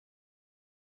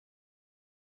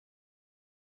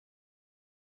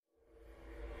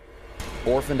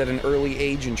Orphaned at an early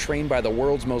age and trained by the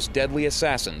world's most deadly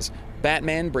assassins,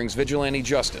 Batman brings vigilante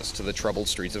justice to the troubled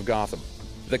streets of Gotham.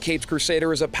 The Caped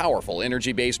Crusader is a powerful,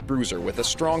 energy-based bruiser with a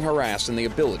strong harass and the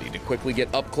ability to quickly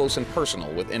get up close and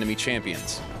personal with enemy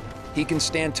champions. He can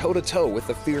stand toe-to-toe with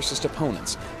the fiercest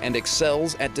opponents and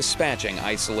excels at dispatching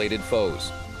isolated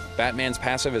foes. Batman's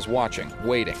passive is watching,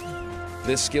 waiting.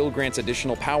 This skill grants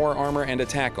additional power armor and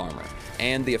attack armor,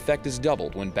 and the effect is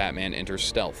doubled when Batman enters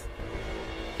stealth.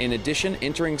 In addition,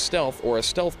 entering stealth or a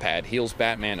stealth pad heals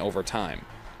Batman over time.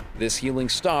 This healing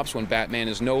stops when Batman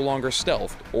is no longer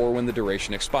stealthed or when the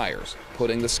duration expires,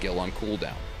 putting the skill on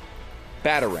cooldown.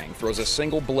 Batarang throws a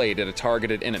single blade at a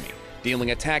targeted enemy,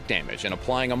 dealing attack damage and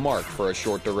applying a mark for a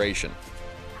short duration.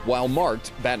 While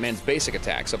marked, Batman's basic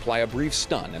attacks apply a brief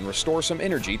stun and restore some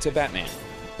energy to Batman.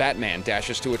 Batman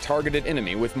dashes to a targeted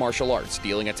enemy with martial arts,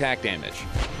 dealing attack damage.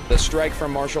 The strike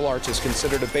from martial arts is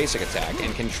considered a basic attack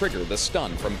and can trigger the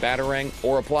stun from Batarang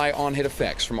or apply on-hit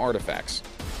effects from artifacts.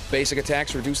 Basic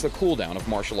attacks reduce the cooldown of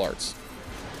martial arts.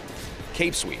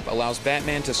 Cape Sweep allows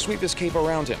Batman to sweep his cape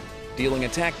around him, dealing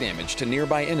attack damage to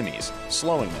nearby enemies,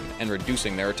 slowing them and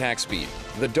reducing their attack speed.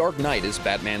 The Dark Knight is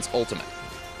Batman's ultimate.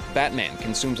 Batman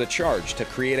consumes a charge to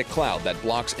create a cloud that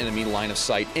blocks enemy line of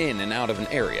sight in and out of an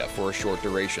area for a short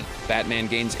duration. Batman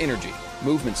gains energy,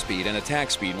 movement speed, and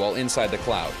attack speed while inside the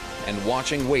cloud, and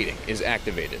Watching Waiting is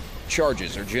activated.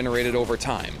 Charges are generated over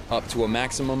time, up to a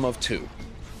maximum of 2.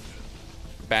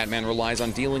 Batman relies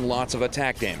on dealing lots of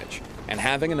attack damage and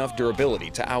having enough durability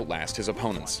to outlast his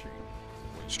opponents.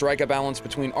 Strike a balance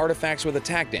between artifacts with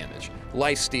attack damage,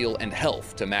 lifesteal, and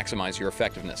health to maximize your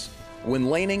effectiveness.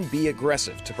 When laning, be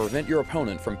aggressive to prevent your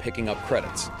opponent from picking up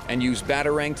credits, and use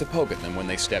Batarang to poke at them when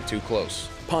they step too close.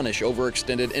 Punish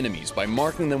overextended enemies by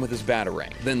marking them with his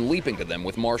Batarang, then leaping to them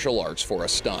with martial arts for a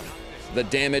stun. The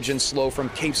damage and slow from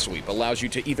Cape Sweep allows you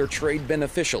to either trade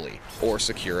beneficially or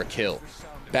secure a kill.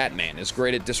 Batman is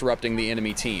great at disrupting the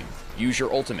enemy team. Use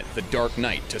your ultimate, the Dark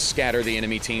Knight, to scatter the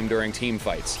enemy team during team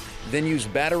fights. Then use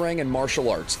Batarang and martial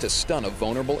arts to stun a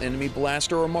vulnerable enemy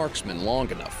blaster or marksman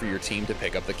long enough for your team to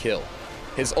pick up the kill.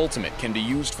 His ultimate can be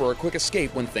used for a quick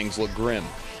escape when things look grim.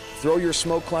 Throw your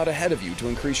smoke cloud ahead of you to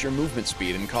increase your movement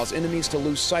speed and cause enemies to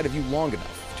lose sight of you long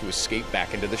enough to escape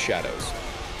back into the shadows.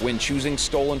 When choosing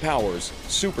stolen powers,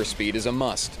 super speed is a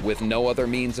must. With no other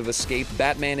means of escape,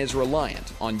 Batman is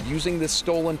reliant on using this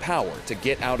stolen power to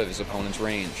get out of his opponent's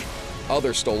range.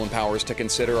 Other stolen powers to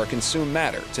consider are Consume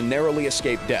Matter to narrowly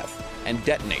escape death, and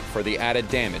Detonate for the added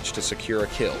damage to secure a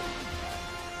kill.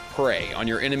 Prey on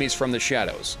your enemies from the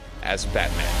shadows as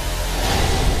Batman.